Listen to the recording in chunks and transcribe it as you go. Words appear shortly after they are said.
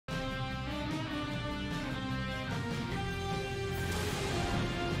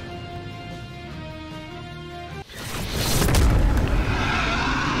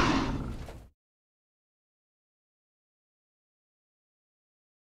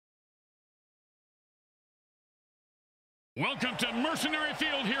Welcome to Mercenary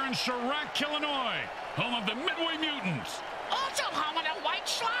Field here in Chirac, Illinois, home of the Midway Mutants. Also home of the White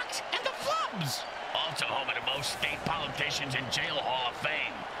Schlocks and the Flubs. Also home of the most state politicians in Jail Hall of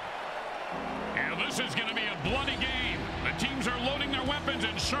Fame. Yeah, this is going to be a bloody game. The teams are loading their weapons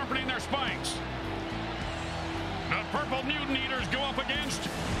and sharpening their spikes. The Purple Mutant Eaters go up against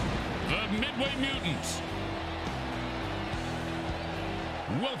the Midway Mutants.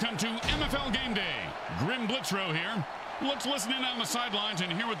 Welcome to MFL Game Day. Grim Blitzrow here. Let's listen in on the sidelines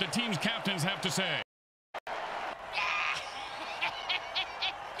and hear what the team's captains have to say.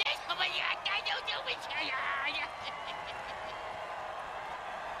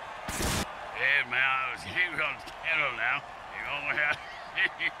 Hey, man, he's on the kettle now.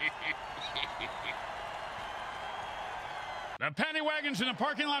 The paddy wagons in the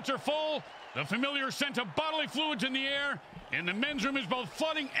parking lots are full. The familiar scent of bodily fluids in the air. And the men's room is both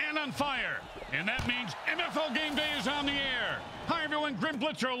flooding and on fire. And that means MFL Game Day is on the air. Hi, everyone. Grim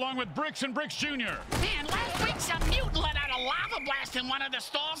Blitzer along with Bricks and Bricks Jr. Man, last week some mutant let out a lava blast in one of the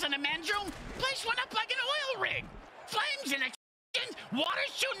stalls in the men's room. Place went up like an oil rig. Flames in the kitchen, water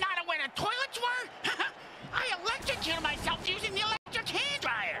shooting out of where the toilets were. I electrocuted myself using the electric hand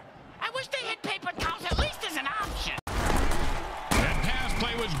dryer. I wish they had paper towels at least as an option. That pass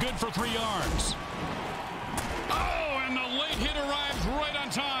play was good for 3 yards. Oh, and the late hit arrives right on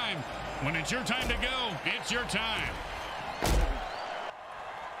time. When it's your time to go, it's your time.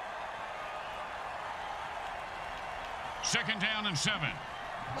 Second down and 7.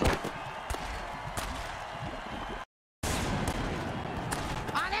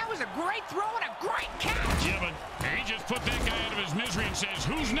 That was a great throw and a great catch. Yeah, but he just put that guy out of his misery and says,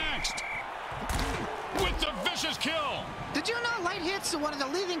 who's next? With the vicious kill. Did you know late hits are one of the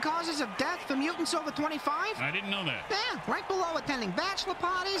leading causes of death for mutants over 25? I didn't know that. Yeah, right below attending bachelor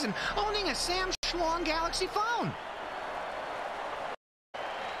parties and owning a Sam Schlong Galaxy phone.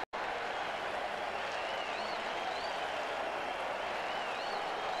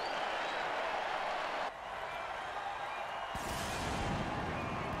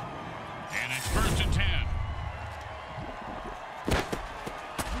 And it's 1st and 10.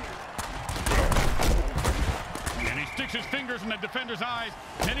 And he sticks his fingers in the defender's eyes,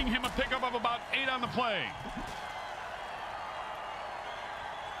 netting him a pickup of about 8 on the play.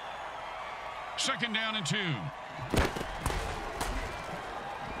 2nd down and 2.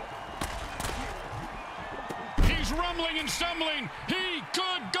 He's rumbling and stumbling. He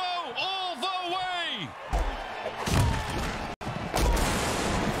could go all the way.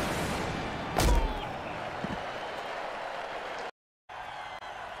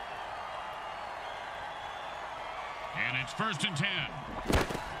 And it's 1st and 10.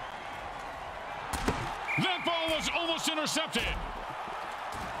 That ball was almost intercepted.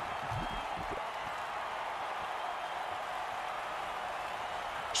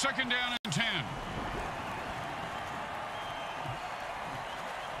 Second down and 10.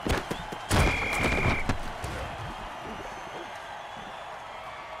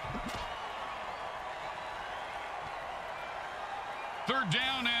 Third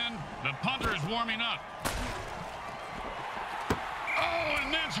down, and the punter is warming up. Oh,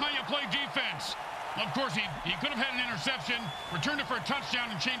 and that's how you play defense. Of course, he could have had an interception, returned it for a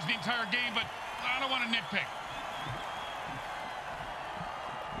touchdown, and changed the entire game, but I don't want to nitpick.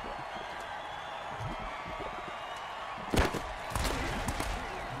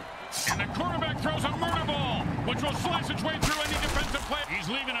 And the quarterback throws a murder ball, which will slice its way through any defensive play. He's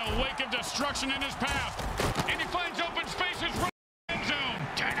leaving a wake of destruction in his path. And he finds open spaces right in the end zone.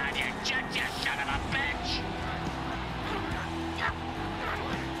 Turn on your jet, you son of a bitch!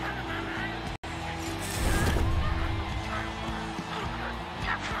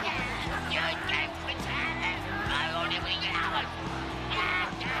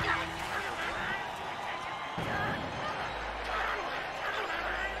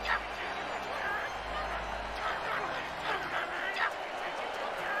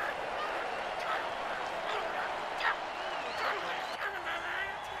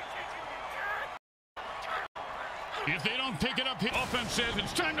 If they don't pick it up, the offense says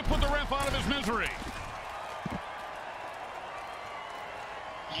it's time to put the ref out of his misery.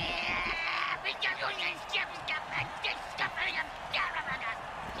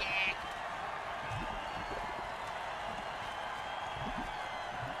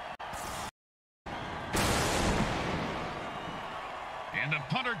 And the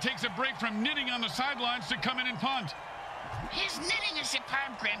punter takes a break from knitting on the sidelines to come in and punt. His knitting is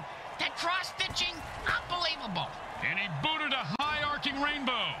superb, Grim. That cross-stitching, unbelievable. And he booted a high-arcing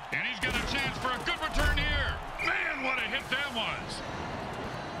rainbow. And he's got a chance for a good return here. Man, what a hit that was.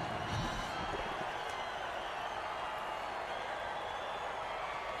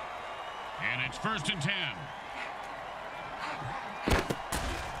 And it's 1st and 10.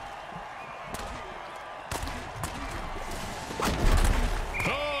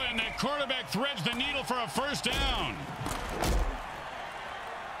 Oh, and the quarterback threads the needle for a 1st down.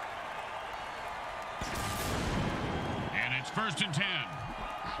 And it's 1st and 10.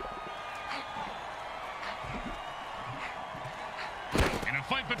 In a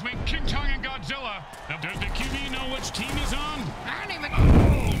fight between King Kong and Godzilla, does the QB know which team he's on? I don't even...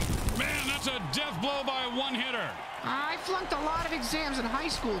 Oh, man, that's a death blow by a one-hitter. I flunked a lot of exams in high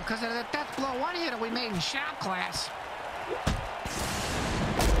school because of that death blow one-hitter we made in shop class.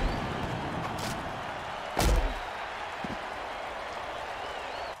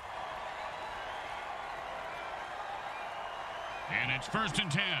 And it's 1st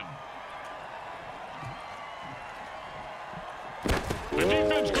and 10. The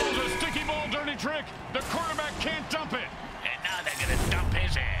defense calls a sticky ball dirty trick. The quarterback can't dump it. And now they're going to dump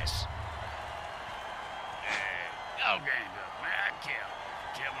his ass. Okay, good. Man, kill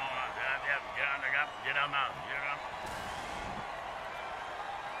him on. Get on now. Get on.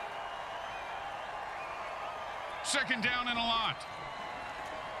 Second down and a lot.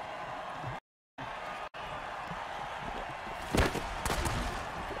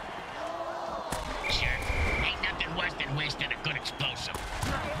 Sure, ain't nothing worse than wasting a good explosive.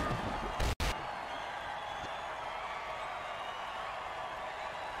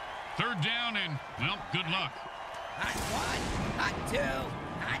 Third down and, well, good luck. Hot 1, hot 2,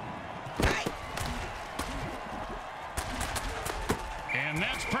 hot 3. And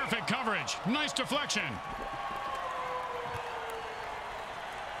that's perfect coverage. Nice deflection.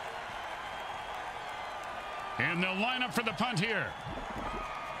 And they'll line up for the punt here.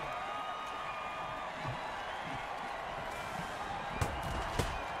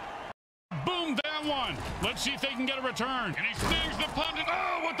 Boom, that one. Let's see if they can get a return. And he snags the punt. And,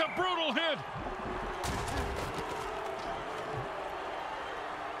 oh, what a brutal hit.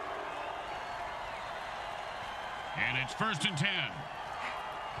 And it's 1st and 10.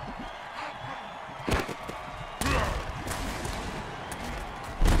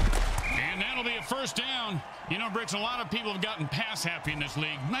 And that'll be a 1st down. You know, Bricks, a lot of people have gotten pass happy in this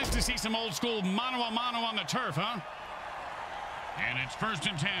league. Nice to see some old school mano-a-mano on the turf, huh? And it's 1st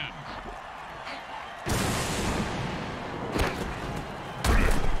and 10.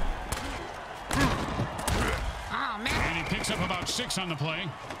 Oh, man. And he picks up about 6 on the play.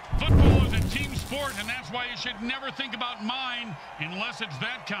 Football is a team sport, and that's why you should never think about mine unless it's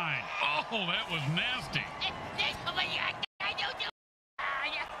that kind. Oh, that was nasty.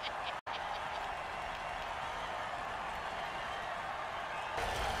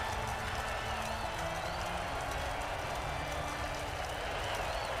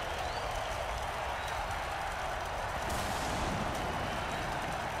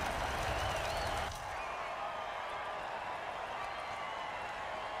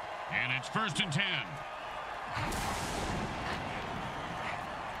 And it's 1st and 10.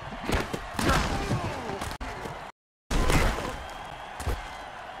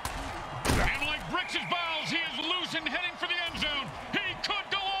 And like Bricks' balls, he is loose and heading for the end zone. He could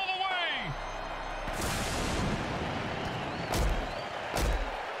go all the way.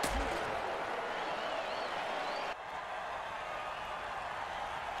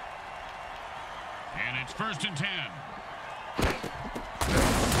 And it's 1st and 10.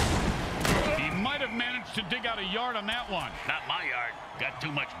 Might have managed to dig out a yard on that one. Not my yard. Got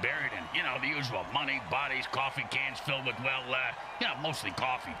too much buried in, you know, the usual money, bodies, coffee cans filled with, well, mostly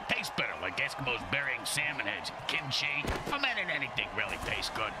coffee. Tastes better, like Eskimos burying salmon heads, kimchi. Fermented anything really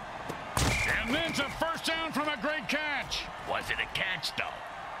tastes good. And then it's a 1st down from a great catch. Was it a catch, though?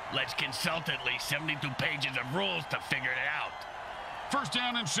 Let's consult at least 72 pages of rules to figure it out. 1st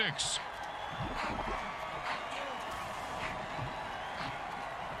down and 6.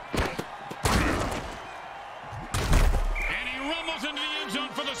 Rumbles into the end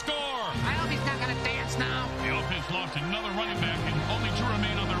zone for the score. I hope he's not going to dance now. The offense lost another running back and only 2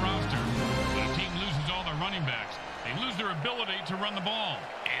 remain on their roster. When a team loses all their running backs, they lose their ability to run the ball.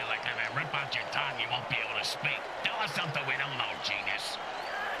 Yeah, like if I rip out your tongue, you won't be able to speak. Tell us something we don't know, genius.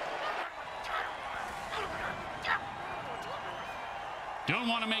 Don't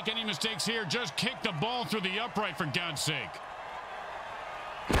want to make any mistakes here. Just kick the ball through the upright, for God's sake.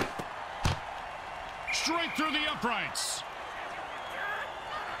 Straight through the uprights.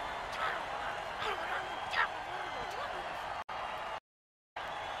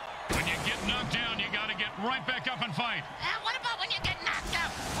 When you get knocked down, you got to get right back up and fight. What about when you get knocked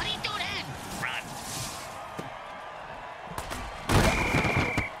out? What do you do then? Run.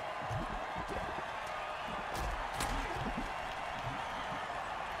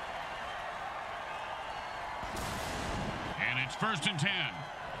 first and 10.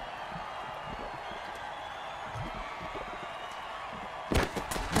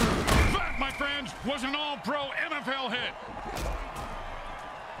 That, my friends, was an all-pro MFL hit.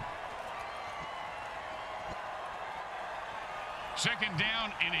 Second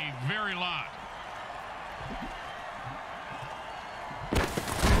down in a very lot.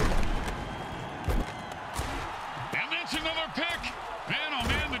 And that's another pick. Man, oh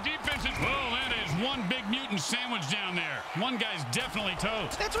man, the defense is... Whoa, that is one big mutant sandwich down there. One guy's definitely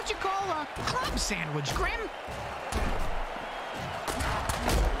toast. That's what you call a club sandwich, Grim.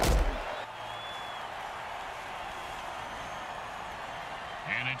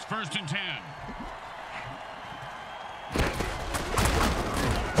 And it's first and 10.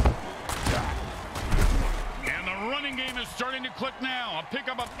 And the running game is starting to click now. A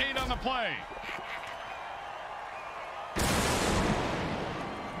pickup of 8 on the play.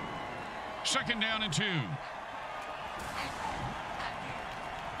 Second down and 2.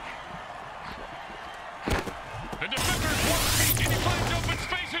 The defender's wide, and he finds open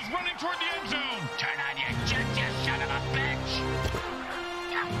spaces running toward the end zone. Turn on your jet, you son of a bitch.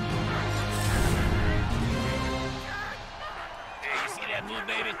 Hey, you see that move,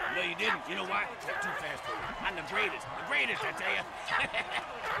 baby? No, you didn't. You know why? You're too fast for me. I'm the greatest, I tell you.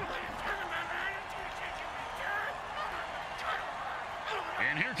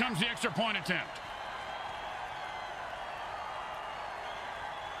 And here comes the extra point attempt.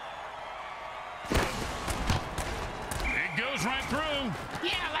 It goes right through.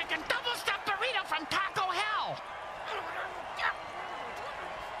 Yeah, like a double-stuffed burrito from Taco Hell.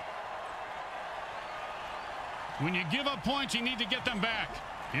 When you give up points, you need to get them back.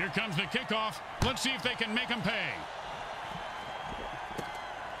 Here comes the kickoff. Let's see if they can make them pay.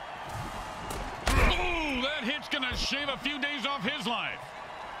 Ooh, that hit's going to shave a few days off his life.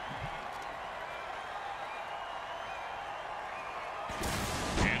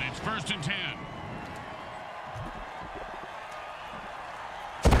 And it's first and 10.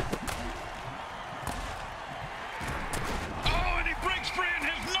 Oh, and he breaks free and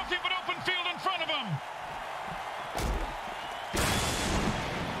has nothing but open field in front of him.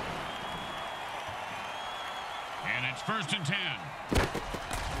 And it's first and 10.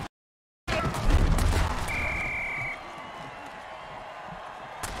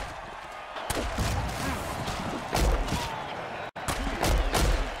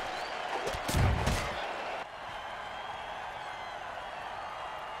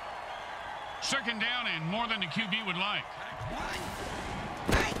 Second down and more than the QB would like.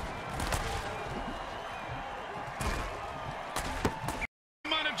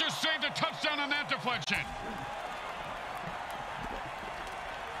 Might have just saved a touchdown on that deflection.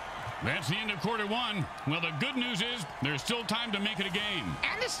 That's the end of quarter one. Well, the good news is there's still time to make it a game.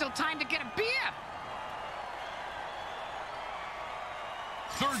 And there's still time to get a beer.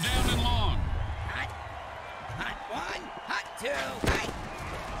 Third down and long. Hot one, hot two, hot.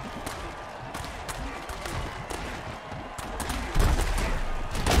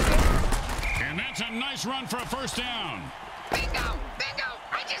 And that's a nice run for a first down. Bingo! Bingo!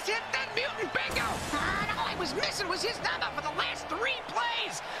 I just hit that mutant bingo! And all I was missing was his number for the last 3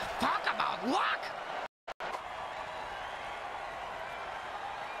 plays! Talk about luck!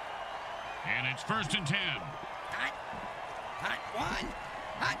 And it's first and 10. Hot one,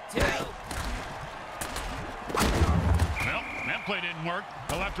 hot two. Well, that play didn't work.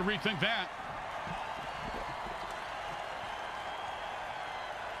 They'll have to rethink that.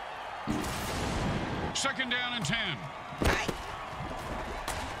 Second down and 10.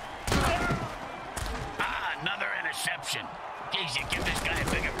 Another interception. Geez, you give this guy a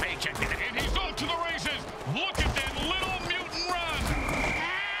bigger paycheck than And he's off to the races. Look at that little mutant run.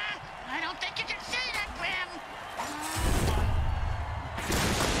 I don't think you can say that, Grim.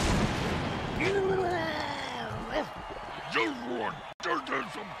 You want to do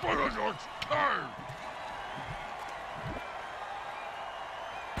some better time.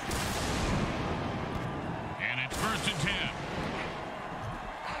 And it's first and 10.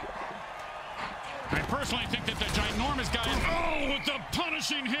 I personally think that the ginormous guy is... Oh, with the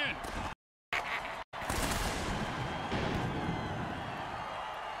punishing hit.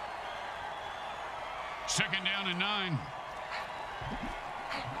 Second down and 9.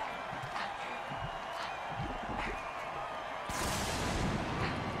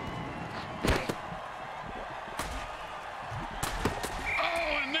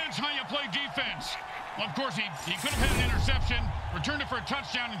 Oh, and that's how you play defense. Well, of course, he could have had an interception, returned it for a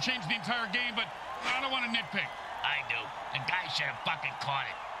touchdown, and changed the entire game, but I don't want to nitpick. I do. The guy should have fucking caught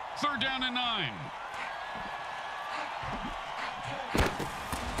it. Third down and 9.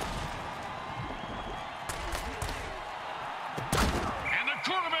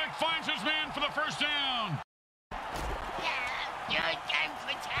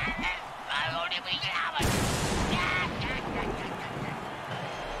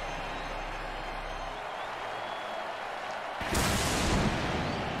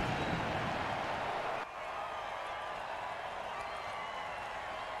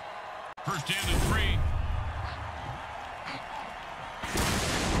 First down and 3.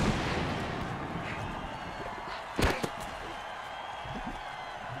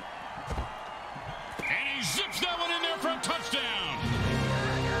 And he zips that one in there for a touchdown.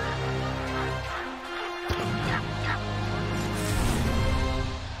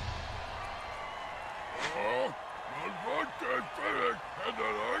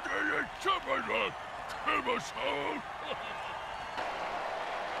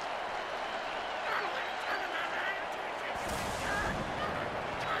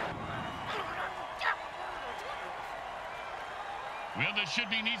 Well, this should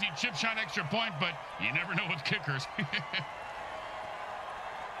be an easy chip shot extra point, but you never know with kickers.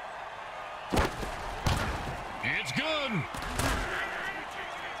 It's good.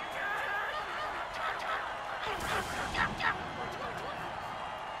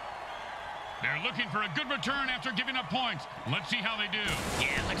 They're looking for a good return after giving up points. Let's see how they do.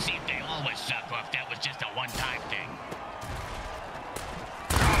 Yeah, let's see if they always suck or if that was just a one-time thing.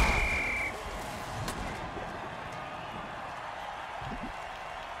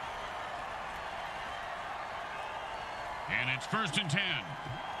 And it's 1st and 10.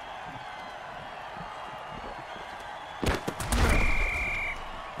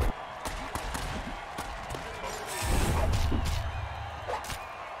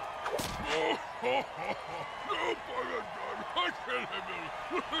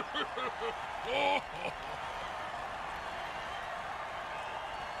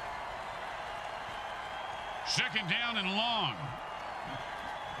 Second down and long.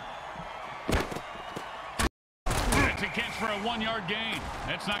 That's a catch for a 1-yard gain.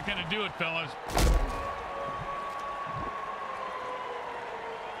 That's not going to do it, fellas.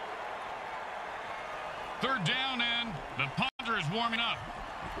 Third down, and the punter is warming up.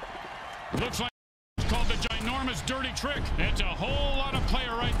 Looks like it's called the ginormous dirty trick. That's a whole lot of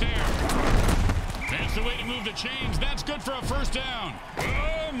player right there. That's the way to move the chains. That's good for a first down.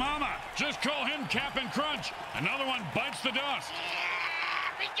 Oh, mama. Just call him Cap'n Crunch. Another one bites the dust.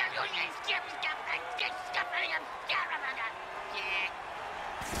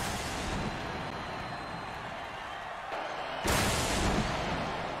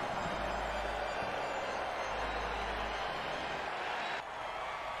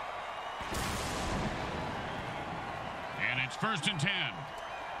 And it's 1st and 10.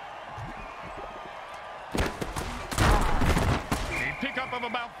 Pickup of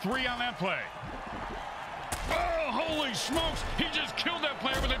about 3 on that play. Oh, holy smokes. He just killed that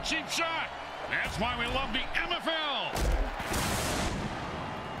player with a cheap shot. That's why we love the MFL.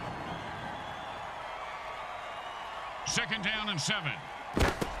 Second down and 7.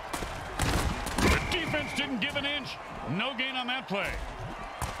 The defense didn't give an inch. No gain on that play.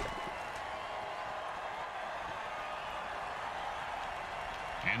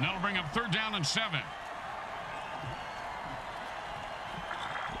 And that'll bring up 3rd down and 7.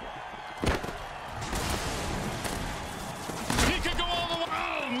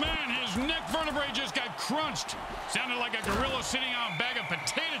 Vertebrae just got crunched. Sounded like a gorilla sitting on a bag of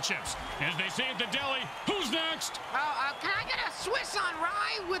potato chips. As they say at the deli, who's next? Can I get a Swiss on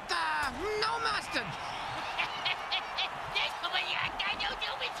rye with no mustard?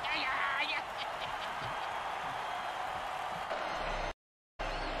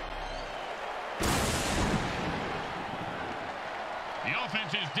 The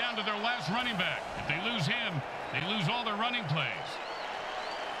offense is down to their last running back. If they lose him, they lose all their running plays.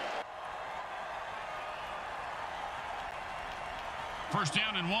 First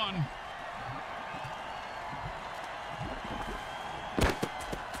down and 1.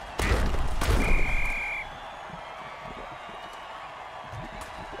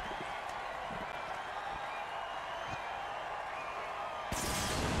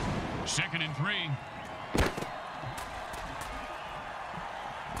 Second and 3.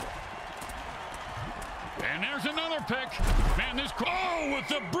 And there's another pick. Man, this... Oh, with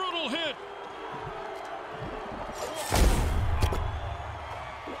the brutal hit.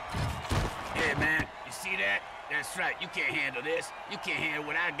 Hey, man, you see that? That's right. You can't handle this. You can't handle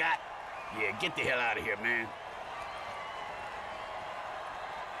what I got. Yeah, get the hell out of here, man.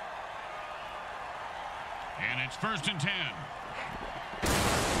 And it's 1st and 10.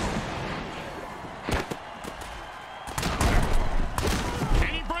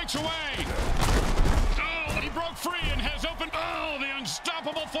 And he breaks away. Oh, he broke free and has opened. Oh, the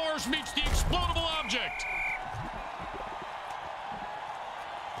unstoppable force meets the explodable object.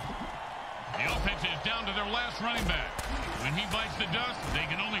 The offense is down to their last running back. When he bites the dust, they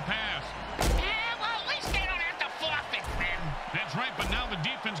can only pass. Yeah, well, at least they don't have to forfeit, Grim. That's right, but now the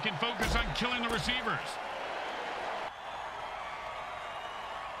defense can focus on killing the receivers.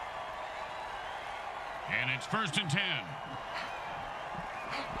 And it's 1st and 10.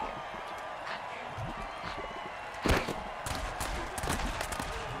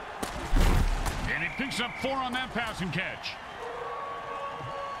 And he picks up 4 on that passing catch.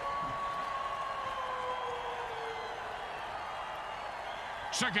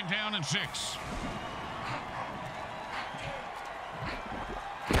 Second down and 6.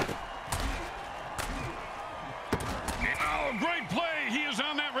 Oh, great play. He is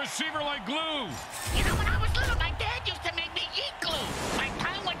on that receiver like glue. You know, when I was little, my dad used to make me eat glue. My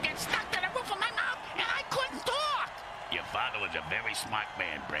tongue would get stuck to the roof of my mouth, and I couldn't talk. Your father was a very smart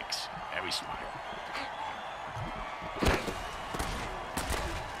man, Bricks. Very smart.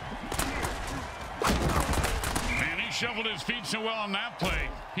 Man, he shoveled his feet so well on that play.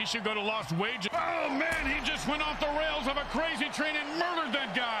 He should go to lost wages. Oh, man, he just went off the rails of a crazy train and murdered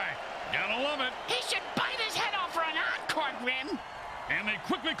that guy. Gotta love it. He should bite his head off for an encore, Grim. And they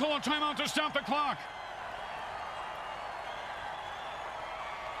quickly call a timeout to stop the clock.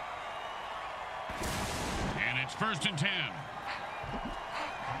 And it's 1st and 10.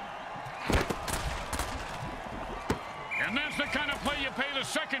 And that's the kind of play you pay the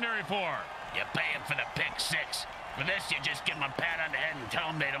secondary for. You pay him for the pick 6. For this, you just give him a pat on the head and tell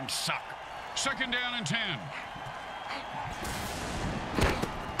them they don't suck. 2nd down and 10.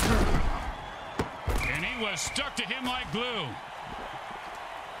 And he was stuck to him like glue.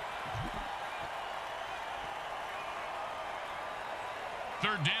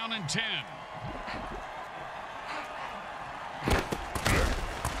 Third down and 10.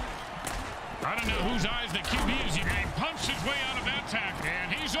 I don't know whose eyes the QB is. He punched his way out of that tackle.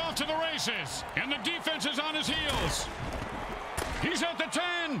 And he's off to the races. And the defense is on his heels. He's at the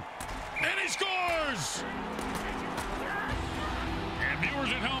 10. And he scores! And viewers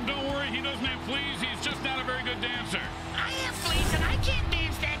at home, don't worry. He doesn't have fleas. He's just not a very good dancer. I have fleas, and I can't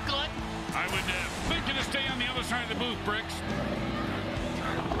dance that good. I would think you to stay on the other side of the booth, Bricks.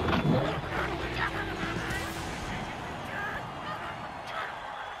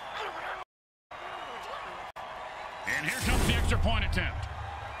 And here comes the extra point attempt.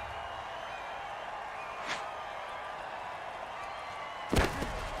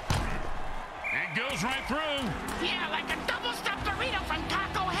 It goes right through. Yeah, like a double-stuffed burrito from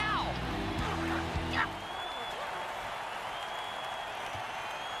Taco Hell.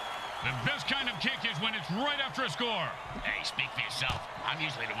 The best kind of kick is when it's right after a score. Hey, speak for yourself. I'm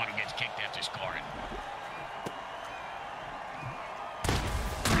usually the one who gets kicked after scoring.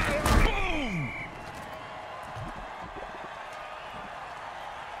 Boom!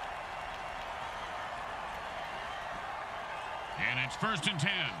 And it's 1st and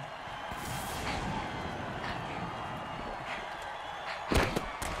 10.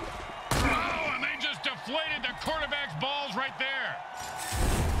 Oh, and they just deflated the quarterback's balls right there.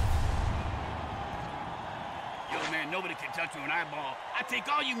 Yo, man, nobody can touch me when I ball. I take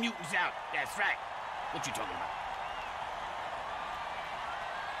all you mutants out. That's right. What you talking about?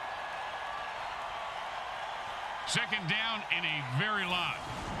 Second down and a very lot.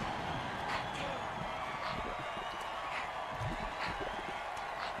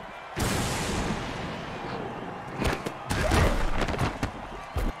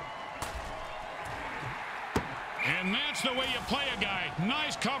 And that's the way you play a guy.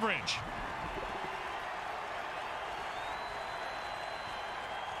 Nice coverage.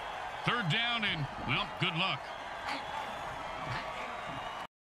 Third down and, well, good luck.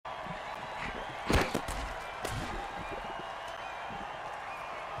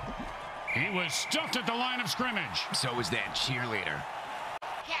 He was stuffed at the line of scrimmage. So was that cheerleader.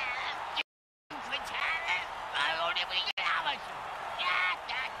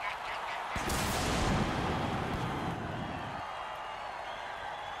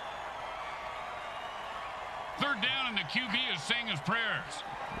 Third down and the QB is saying his prayers.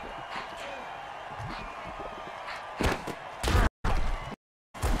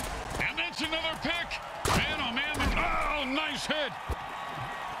 And that's another pick. Man, oh man, oh, nice hit.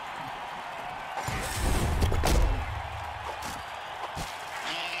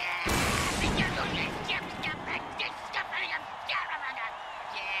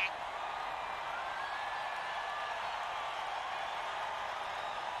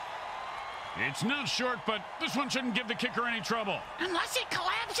 It's not short, but this one shouldn't give the kicker any trouble. Unless he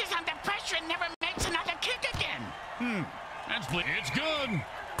collapses under pressure and never makes another kick again. That's it's good.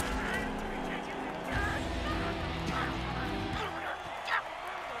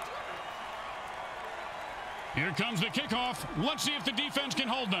 Here comes the kickoff. Let's see if the defense can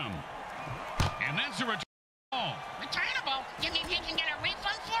hold them. And that's a return ball. Returnable? You mean he can get a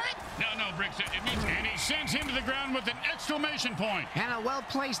refund for it? No, Bricks. It means, and he sends him to the ground with an exclamation point. And a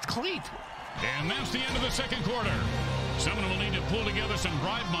well-placed cleat. And that's the end of the second quarter. Someone will need to pull together some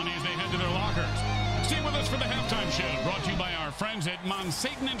bribe money as they head to their lockers. Stay with us for the halftime show, brought to you by our friends at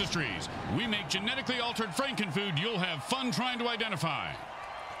Monsatan Industries. We make genetically altered frankenfood you'll have fun trying to identify.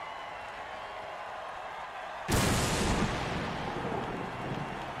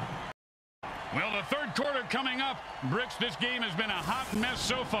 Well, the third quarter coming up. Bricks, this game has been a hot mess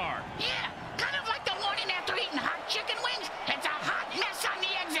so far. Yeah, kind of like the morning after eating hot chicken wings. It's a hot mess on the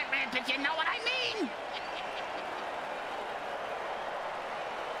exit ramp, if you know what I mean.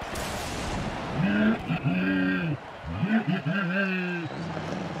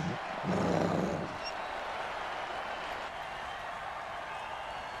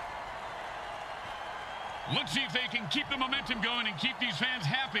 Let's see if they can keep the momentum going and keep these fans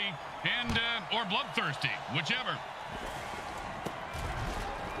happy and or bloodthirsty, whichever.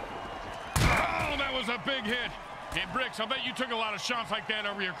 Oh, that was a big hit. Hey, Bricks, I bet you took a lot of shots like that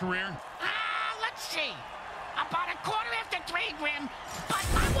over your career. Let's see. About a quarter after 3, Grim, but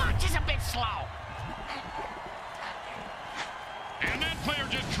my watch is a bit slow. And that player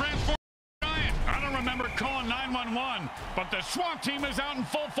just transformed. I don't remember calling 911, but the SWAT team is out in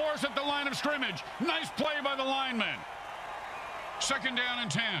full force at the line of scrimmage. Nice play by the lineman. Second down and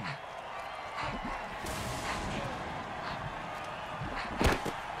 10.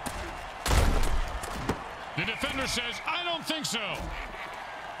 The defender says, I don't think so.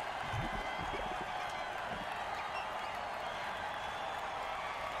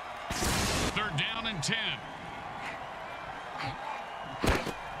 Third down and 10.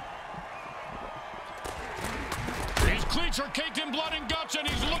 Cleats are caked in blood and guts, and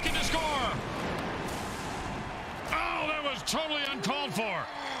he's looking to score. Oh, that was totally uncalled for.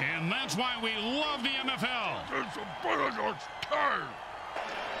 And that's why we love the MFL. It's a Bulldogs time.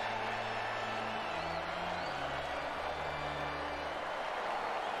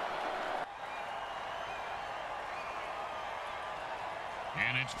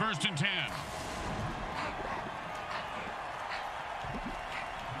 And it's first and 10.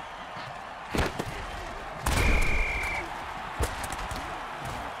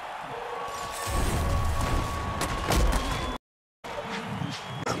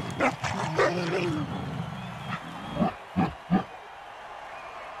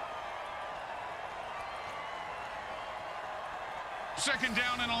 Second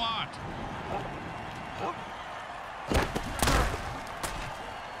down and a lot.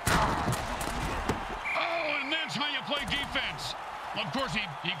 Oh, and that's how you play defense. Well, of course, he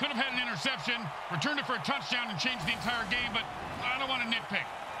could have had an interception, returned it for a touchdown, and changed the entire game, but I don't want to nitpick.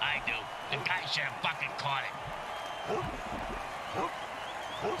 I do. The guy should have fucking caught it.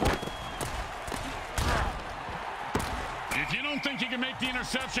 If you don't think you can make the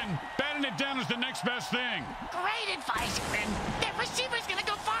interception, batting it down is the next best thing. Great advice, Grim. That receiver's gonna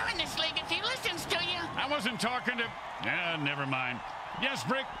go far in this league if he listens to you. I wasn't talking to... never mind. Yes,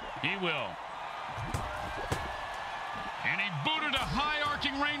 Brick, he will. And he booted a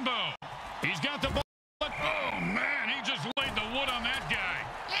high-arcing rainbow. He's got the ball. Oh, man, he just laid the wood on that guy.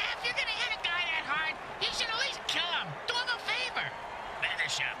 Yeah, if you're gonna hit a guy that hard, you should at least kill him. Do him a favor.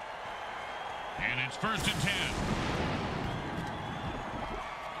 Finish him. And it's first and 10.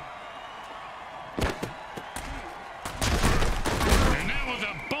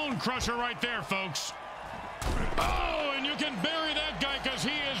 Crusher right there, folks. Oh, and you can bury that guy because he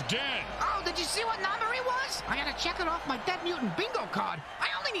is dead. Oh, did you see what number he was? I gotta check it off my Dead Mutant bingo card. I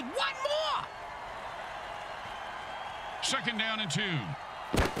only need one more. Second down and 2.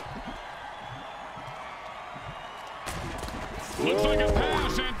 Looks like a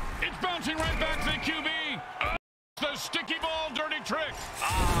pass, and it's bouncing right back to the QB. The sticky ball, dirty trick.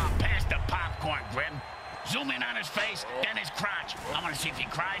 Pass the popcorn, Grim. Zoom in on his face, then his crotch. I want to see if he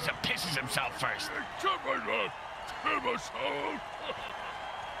cries or pisses himself first.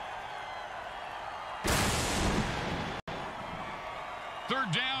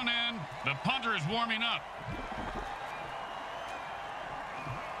 Third down, and the punter is warming up.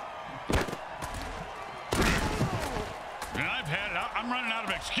 And I've had it. I'm running out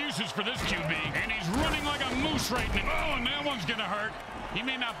of excuses for this QB, and he's running like a moose right now. Oh, and that one's going to hurt. He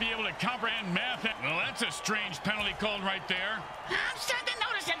may not be able to comprehend math. Well, that's a strange penalty called right there. I'm starting to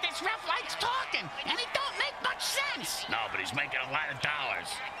notice that this ref likes talking, and it don't make much sense. No, but he's making a lot of dollars.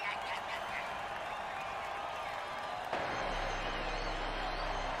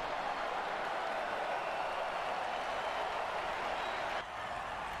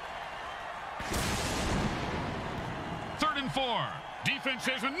 and 4. Defense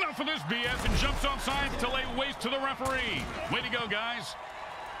says enough of this BS and jumps off sides to lay waste to the referee. Way to go, guys.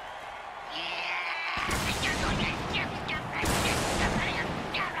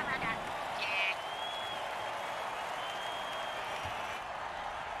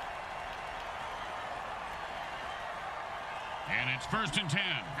 And it's 1st and 10.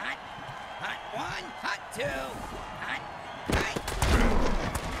 Hot, hot 1, hot 2, hot,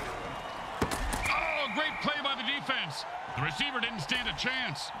 Oh, great play by the defense. The receiver didn't stand a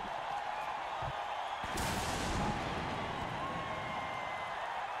chance.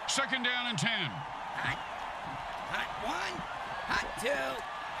 Second down and 10. hot, hot 1, hot 2,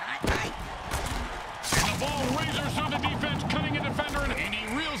 hot, And the ball razors through the defense, cutting a defender, and he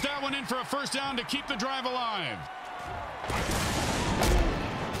reels that one in for a 1st down to keep the drive alive.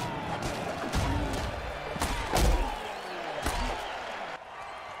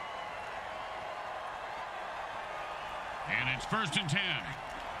 And it's 1st and 10.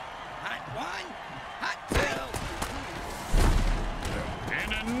 hot 1, hot 2.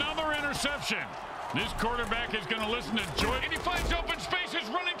 And another interception. This quarterback is going to listen to Joy, and he finds open spaces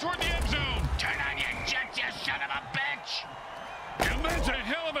running toward the end zone. Turn on your jets, you son of a bitch! And that's a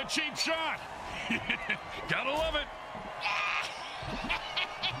hell of a cheap shot. Gotta love it.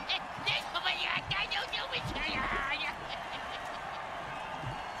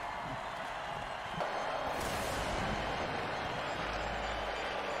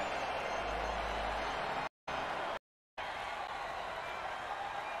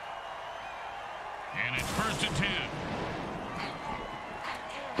 And it's 1st and 10.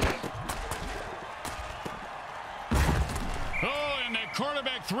 Oh, and the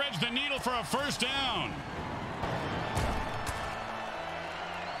quarterback threads the needle for a 1st down.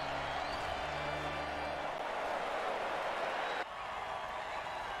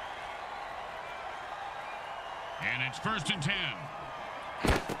 And it's 1st and 10.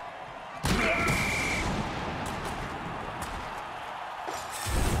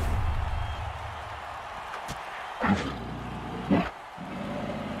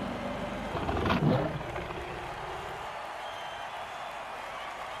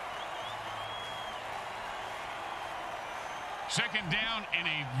 Second down and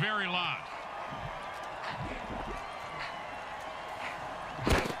a very lot.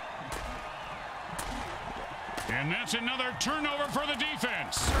 And that's another turnover for the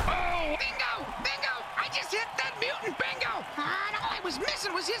defense. Oh! Bingo! Bingo! I just hit that mutant bingo! And all I was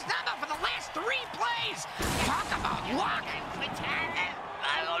missing was his number for the last 3 plays. Talk about luck!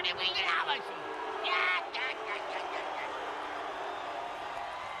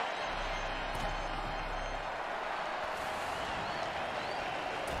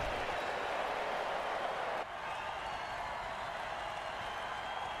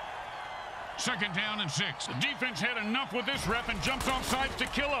 Second down and 6. The defense had enough with this rep and jumps off sides to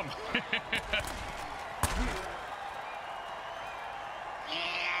kill him.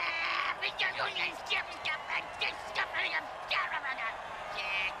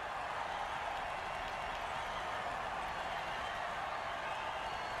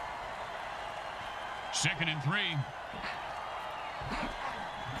 Second and 3.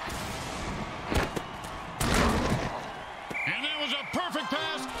 And that was a perfect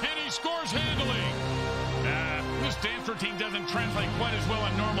pass, and he scores handily. This Stanford team doesn't translate quite as well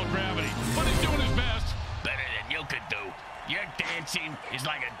on normal gravity, but he's doing his best. Better than you could do. Your dancing is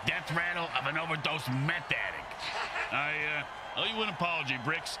like a death rattle of an overdose meth addict. I owe you an apology,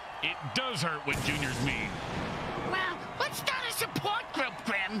 Bricks. It does hurt when Junior's mean. Well, let's start a support group,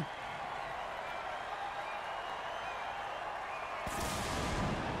 Grim.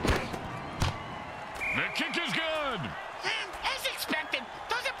 The kick is good. As expected,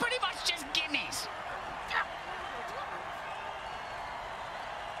 those are pretty much just gimmies.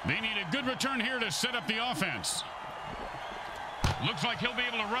 They need a good return here to set up the offense. Looks like he'll be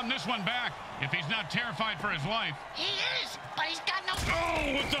able to run this one back if he's not terrified for his life. He is, but he's got no...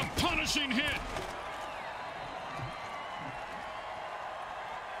 Oh, with the punishing hit.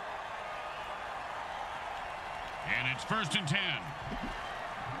 And it's 1st and 10.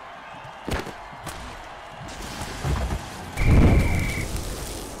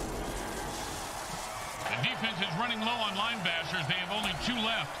 The defense is running low on linebashers. They have only 2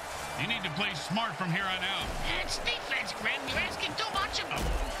 left. You need to play smart from here on out. It's defense, Grim. You're asking too much of them.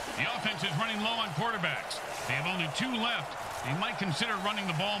 The offense is running low on quarterbacks. They have only 2 left. They might consider running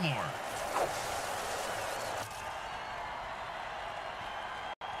the ball more.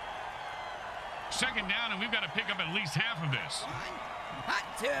 Second down, and we've got to pick up at least half of this. 1, hot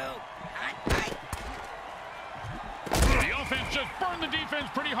 2, hot 3. The offense just burned the defense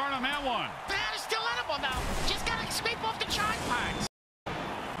pretty hard on that one. It's still edible, though. Just gotta scrape off the charge parts.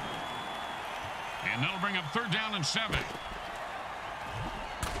 And that'll bring up 3rd down and 7.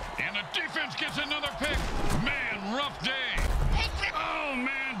 And the defense gets another pick. Man, rough day. Oh,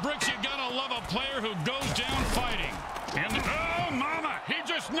 man, Bricks, you gotta love a player who goes down fighting. And oh, mama, he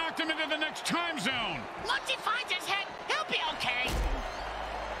just knocked him into the next time zone. Once he finds his head, he'll be okay.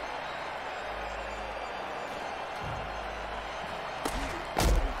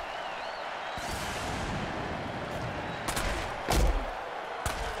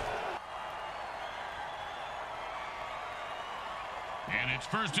 And it's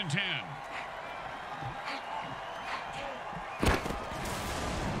 1st and 10.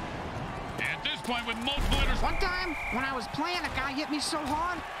 At this point, with multiple hitters. One time, when I was playing, a guy hit me so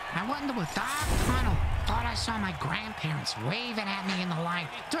hard, I went into a dark tunnel. Thought I saw my grandparents waving at me in the light.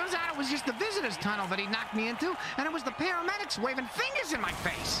 Turns out it was just the visitor's tunnel that he knocked me into, and it was the paramedics waving fingers in my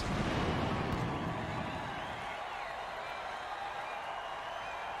face.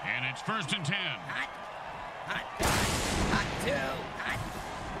 And it's 1st and 10. Hot 1, hot 2, hot.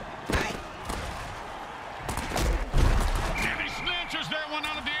 And he snatches that one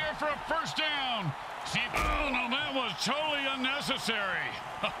out of the air for a 1st down. See, oh, no, that was totally unnecessary.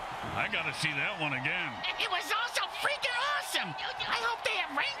 I got to see that one again. It was also freaking awesome. I hope they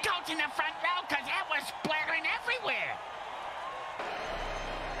have raincoats in the front row because that was splattering everywhere.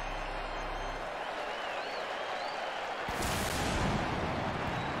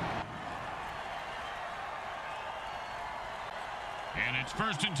 And it's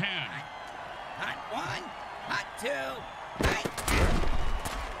 1st and 10. Hot 1, hot 2, hot.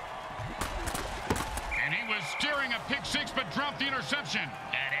 And he was steering a pick 6 but dropped the interception.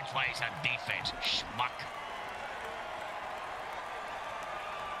 Yeah, that's why he's on defense, schmuck.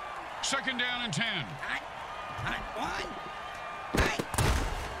 2nd down and 10. Hot 1, hot.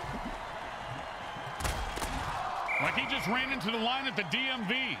 Like he just ran into the line at the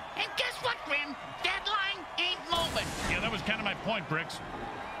DMV. And guess what, Grim? That line ain't moving. Yeah, that was kind of my point, Bricks.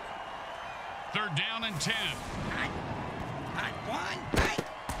 3rd down and 10. Hot 1, hot.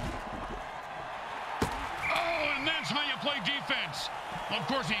 Oh, and that's how you play defense. Well, of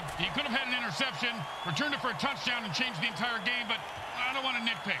course, he could have had an interception, returned it for a touchdown, and changed the entire game, but I don't want to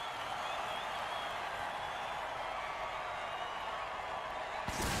nitpick.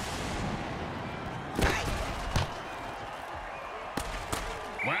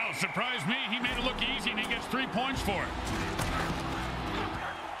 Well, surprised me. He made it look easy, and he gets 3 points for it.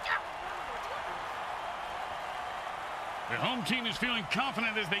 The home team is feeling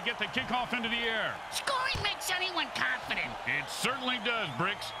confident as they get the kickoff into the air. Scoring makes anyone confident. It certainly does,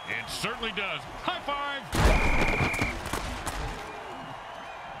 Bricks. It certainly does. High five!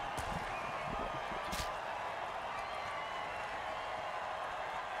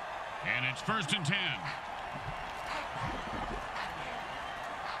 And it's 1st and 10.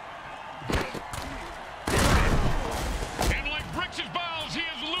 And like Bricks' balls, he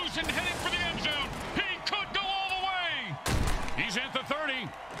is loose and heading for the end zone. He could go all the way. He's at the 30.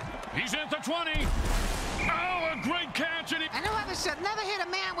 He's at the 20. Oh, a great catch. And And whoever said never hit a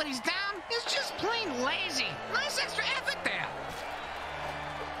man when he's down is just plain lazy. Nice extra effort there.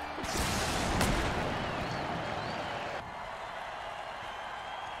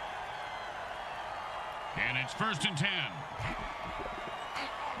 And it's 1st and 10.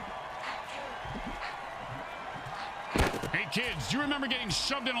 Hey, kids, do you remember getting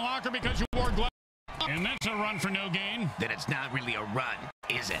shoved in a locker because you wore gloves? And that's a run for no gain. Then it's not really a run,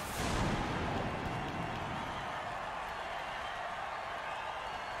 is it?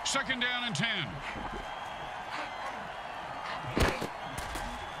 Second down and 10.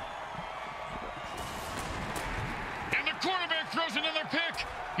 And the quarterback throws another pick.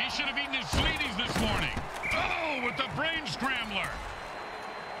 He should have eaten his Sweeties this morning. Oh, with the brain scrambler.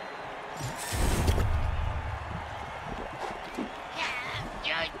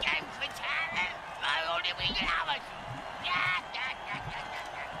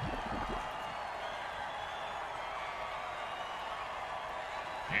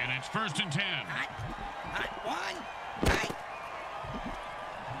 And it's 1st and 10. Hot 1, hot.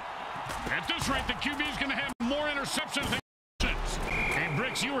 At this rate, the QB is going to have more interceptions than interceptions. Hey,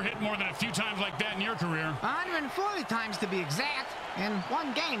 Bricks, you were hit more than a few times like that in your career. 140 times to be exact. In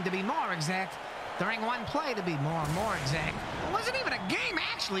one game to be more exact. During one play to be more and more exact. It wasn't even a game,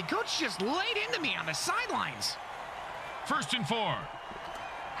 actually. Coach just laid into me on the sidelines. 1st and 4.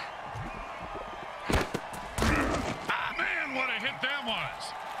 Ah, man, what a hit that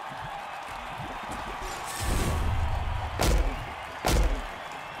was.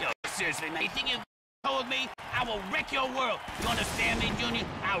 Yo, seriously, man. You think you told me I will wreck your world? You understand me, Junior?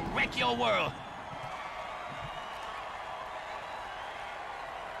 I'll wreck your world.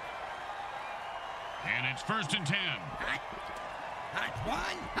 And it's 1st and 10. Hot. Hot 1,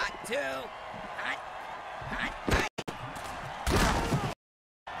 hot 2, hot.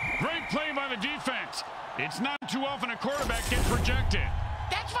 Great play by the defense. It's not too often a quarterback gets rejected.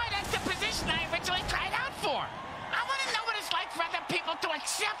 That's why that's the position I originally tried out for. I want to know what it's like for other people to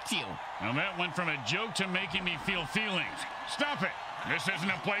accept you. Now that went from a joke to making me feel feelings. Stop it. This isn't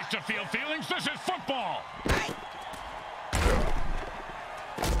a place to feel feelings. This is football.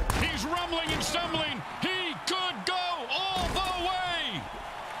 He's rumbling and stumbling. He could go all the way.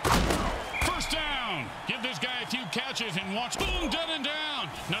 1st down. Give this guy a few catches and watch. Boom, dead and down.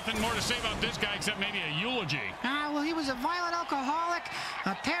 Nothing more to say about this guy except maybe a eulogy. Well, he was a violent alcoholic,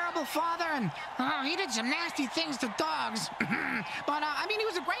 a terrible father, and he did some nasty things to dogs. But, I mean, he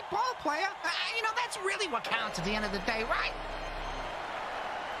was a great ball player. You know, that's really what counts at the end of the day, right?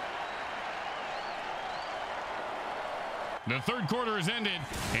 The 3rd quarter has ended,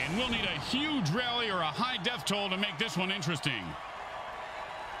 and we'll need a huge rally or a high death toll to make this one interesting.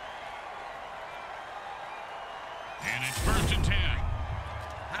 And it's 1st and 10.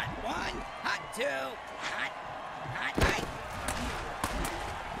 Hot 1, hot 2, hot.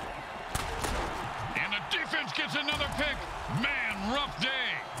 And the defense gets another pick. Man, rough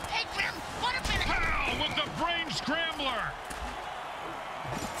day. Hey, Grim, what a minute. Pow with the brain scrambler.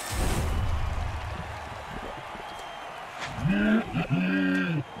 And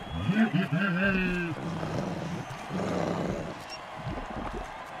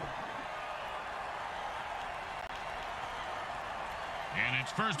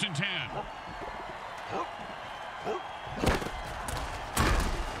it's 1st and 10.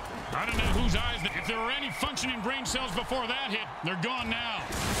 I don't know whose eyes. If there were any functioning brain cells before that hit, they're gone now.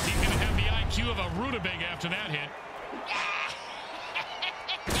 He's going to have the IQ of a rutabaga after that hit.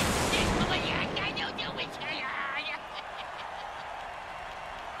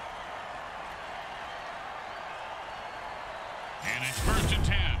 And it's 1st and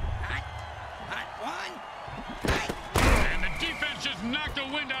 10. Hot 1. And the defense just knocked the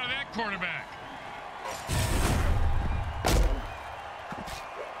wind out of that quarterback.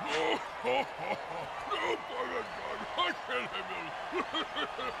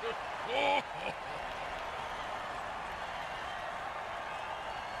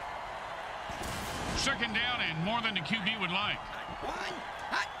 Second down and more than the QB would like. Hot 1,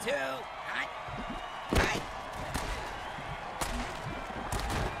 hot 2, hot.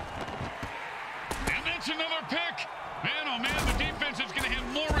 And that's another pick. Man, oh man, the defense is going to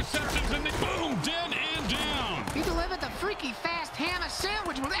have more receptions than the... Boom, dead and down. He delivered the freaky fast ham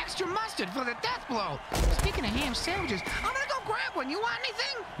sandwich with extra mustard for the death blow. Speaking of ham sandwiches, I'm going to go grab one. You want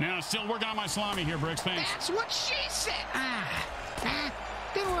anything? Now, still working on my salami here, Bricks. Thanks. That's what she said.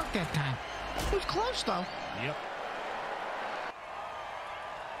 Didn't work that time. It was close, though. Yep.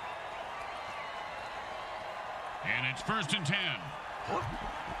 And it's 1st and 10.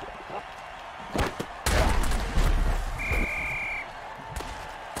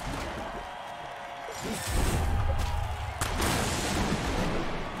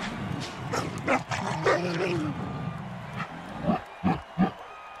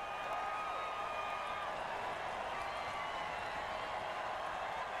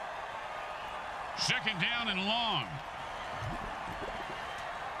 Second down and long.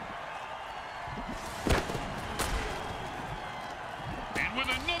 And with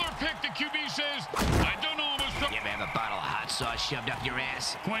another pick, the QB says, I don't know what was... You ever have a bottle of hot sauce shoved up your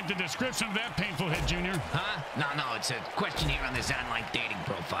ass? Quite the description of that painful hit, Junior. Huh? No, it's a question here on this online dating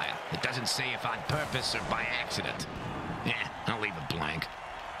profile. It doesn't say if on purpose or by accident. Yeah, I'll leave it blank.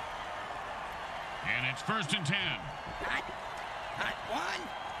 And it's 1st and 10. Hot 1,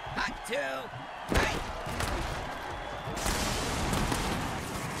 hot 2, hot.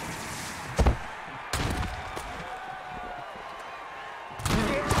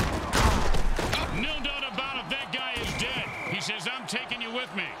 No doubt about it, that guy is dead. He says, I'm taking you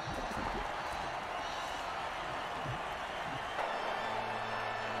with me.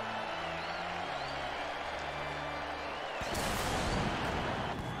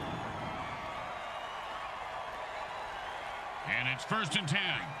 And it's 1st and 10.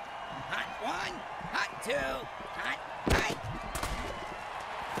 Hot 1, hot 2, hot.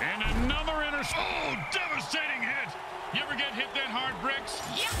 And another interception. Oh, devastating hit. You ever get hit that hard, Bricks?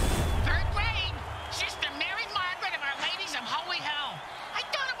 Yep, 3rd grade. Sister Mary Margaret of Our Ladies of Holy Hell. I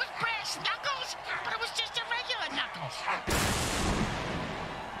thought it was brass knuckles, but it was just a regular knuckles.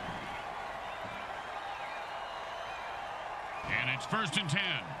 And it's 1st and 10.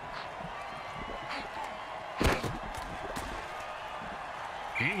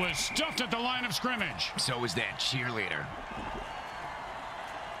 He was stuffed at the line of scrimmage. So was that cheerleader.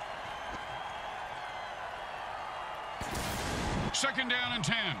 second down and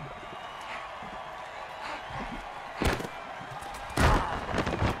 10.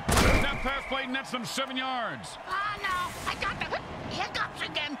 That pass play nets them 7 yards. Oh, no. I got the hiccups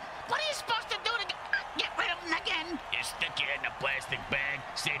again. What are you supposed to do to get rid of them again? You stick it in a plastic bag,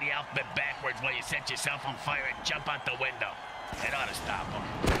 say the alphabet backwards while you set yourself on fire and jump out the window. That ought to stop them.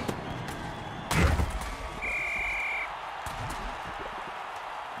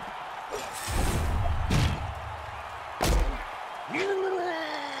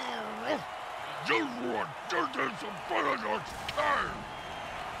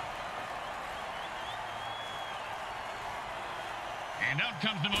 And out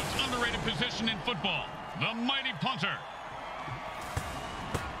comes the most underrated position in football, the mighty punter.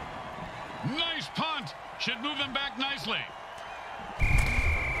 Nice punt. Should move them back nicely.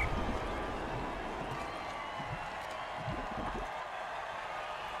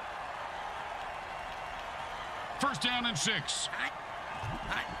 First down and 6. Hot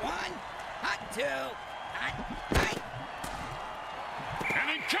 1, hot 2, hot. And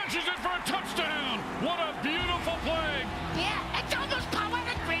he catches it for a touchdown. What a beautiful play. Yeah, it's almost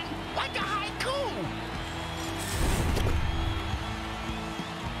poetic, Grim, like a haiku.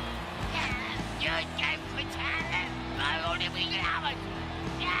 You're dead for talent. I only be hours.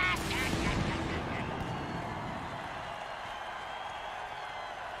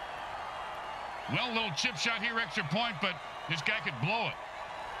 Well, little chip shot here, extra point, but this guy could blow it.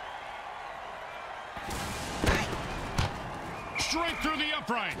 Straight through the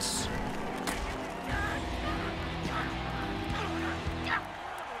uprights.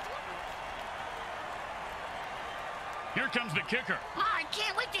 Here comes the kicker. Oh, I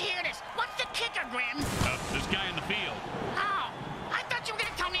can't wait to hear this. What's the kicker, Grim? This guy in the field. Oh, I thought you were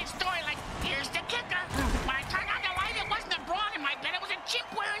going to tell me a story like, here's the kicker. When I turned on the light, it wasn't a broad in my bed. It was a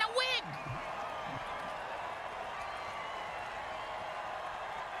chimp wearing a wig.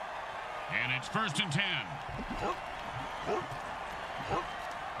 And it's first and 10.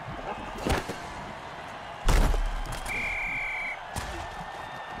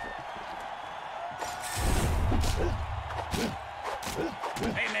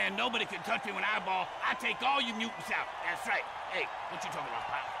 Hey, man, nobody can touch me when I ball. I take all you mutants out. That's right. Hey, what you talking about,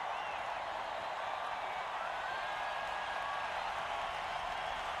 pal?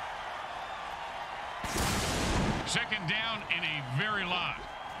 Second down and a very lot.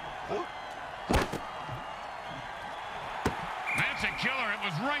 That's a killer. It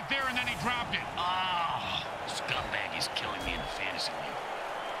was right there, and then he dropped it. Oh, scumbag is killing me in the fantasy league.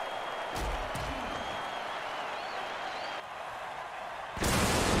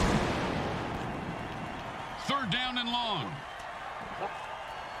 Third down and long.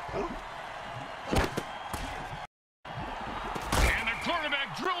 And the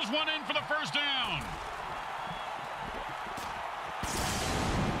quarterback drills one in for the first down.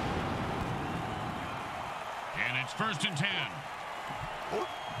 And it's first and 10.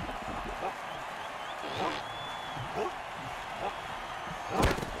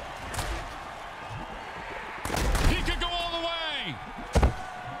 He could go all the way.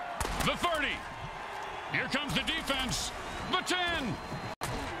 The 30. Here comes the defense. The 10.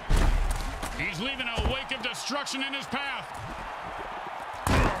 He's leaving a wake of destruction in his path.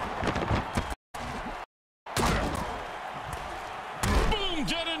 Boom,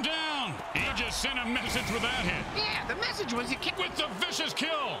 dead and down. He just sent a message with that hit. Yeah, the message was you can't... With the vicious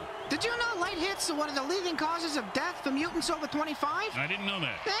kill. Did you know light hits are one of the leading causes of death for mutants over 25? I didn't know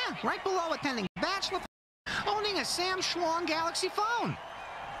that. Yeah, right below attending bachelor, owning a Sam Schlong Galaxy phone.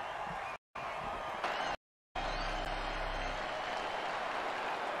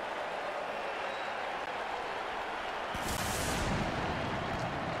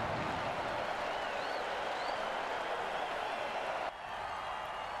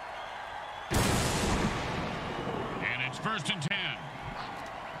 And it's first and 10.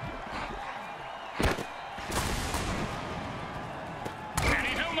 And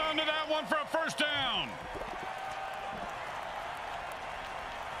he held on to that one for a first down.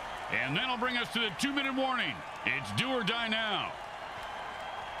 And that'll bring us to the 2-minute warning. It's do or die now.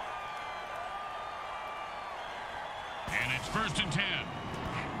 And it's first and 10.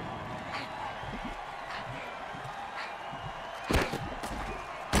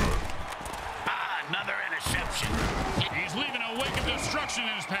 Another interception. He's leaving a wake of destruction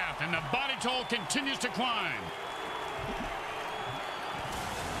in his path, and the body toll continues to climb.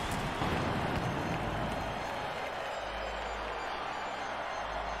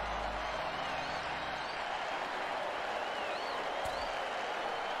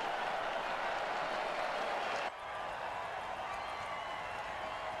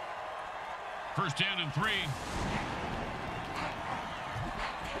 First down and 3.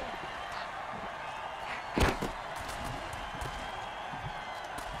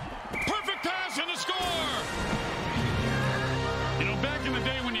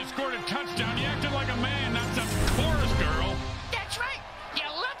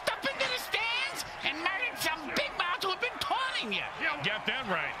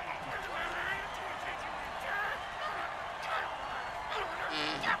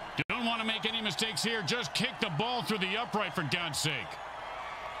 mistakes here. Just kick the ball through the upright, for God's sake.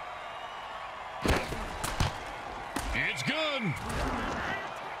 It's good.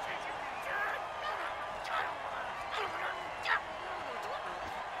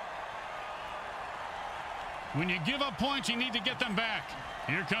 When you give up points, you need to get them back.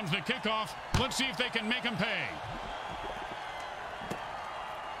 Here comes the kickoff. Let's see if they can make them pay.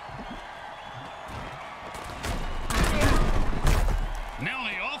 Now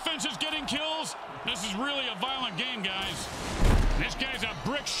the offense is getting kills. This is really a violent game, guys. This guy's a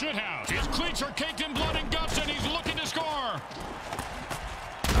brick shithouse. His cleats are caked in blood and guts, and he's looking to score.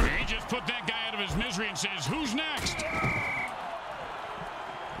 He just put that guy out of his misery and says, who's next?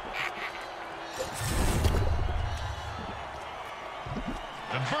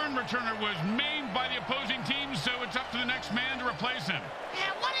 The burn returner was maimed by the opposing team, so it's up to the next man to replace him. Yeah,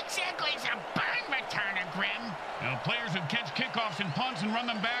 what exactly is a burn returner, Grim? Now, players who catch kickoffs and punts and run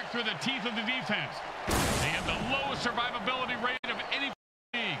them back through the teeth of the defense. They have the lowest survivability rate of any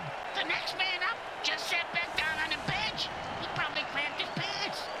league. The next man up just sat back down on the bench. He probably cramped his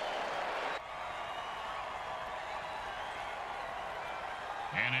pants.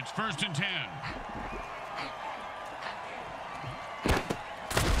 And it's 1st and 10.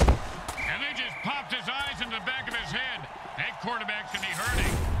 And they just popped his eyes into the back of his head. That quarterback could be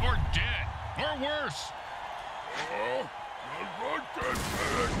hurting, or dead, or worse.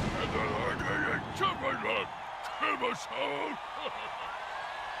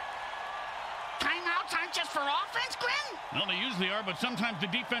 Timeouts aren't just for offense, Grim? Well, they usually are, but sometimes the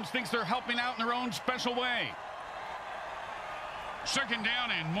defense thinks they're helping out in their own special way. 2nd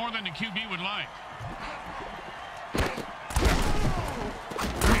down and more than the QB would like.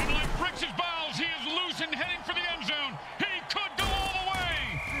 Cleveland bricks his balls. He is loose and heading for the end zone. He could go all the way.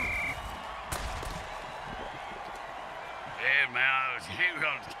 Hey, man, I was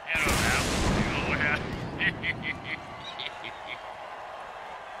going to stand on that.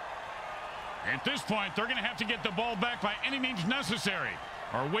 At this point, they're going to have to get the ball back by any means necessary,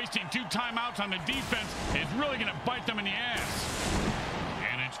 or wasting 2 timeouts on the defense is really going to bite them in the ass.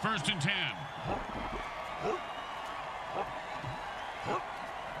 And it's 1st and 10.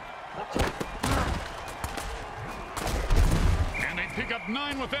 And they pick up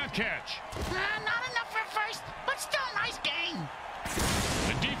 9 with that catch. Not enough for first, but still a nice game.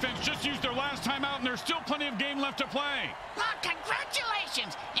 The defense just used their last timeout, and there's still plenty of game left to play. Well,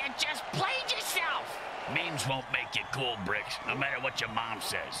 congratulations. You just played yourself. Memes won't make you cool, Bricks, no matter what your mom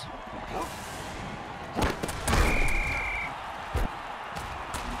says.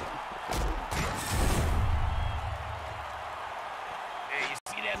 Hey, you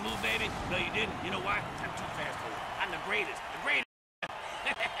see that move, baby? No, you didn't. You know why? I'm too fast for you. I'm the greatest. The greatest.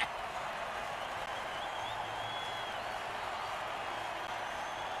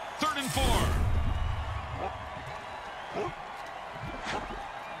 3rd and 4.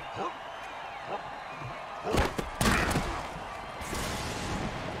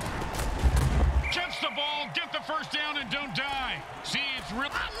 Catch the ball, get the 1st down, and don't die. See, it's real.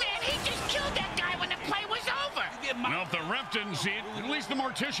 Oh, man, he just killed that guy when the play was over. Well, if the ref didn't see it, at least the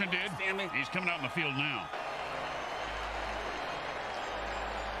mortician did. He's coming out in the field now.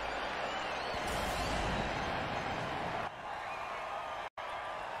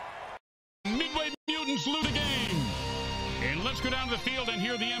 Midway Mutants lose the game. And let's go down to the field and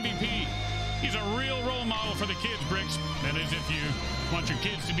hear the MVP. He's a real role model for the kids, Bricks. That is, if you want your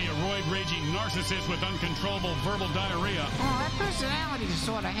kids to be a roid-raging narcissist with uncontrollable verbal diarrhea. Oh, that personality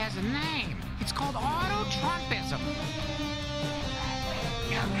disorder has a name. It's called auto-Trumpism.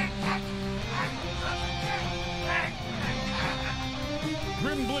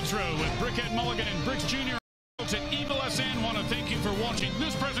 Grim Blitzrow with Brickhead Mulligan and Bricks Jr. at Evil SN want to thank you for watching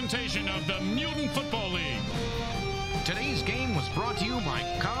this presentation of the Mutant Football League. Today's game was brought to you by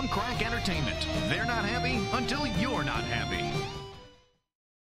Comcrack Entertainment. They're not happy until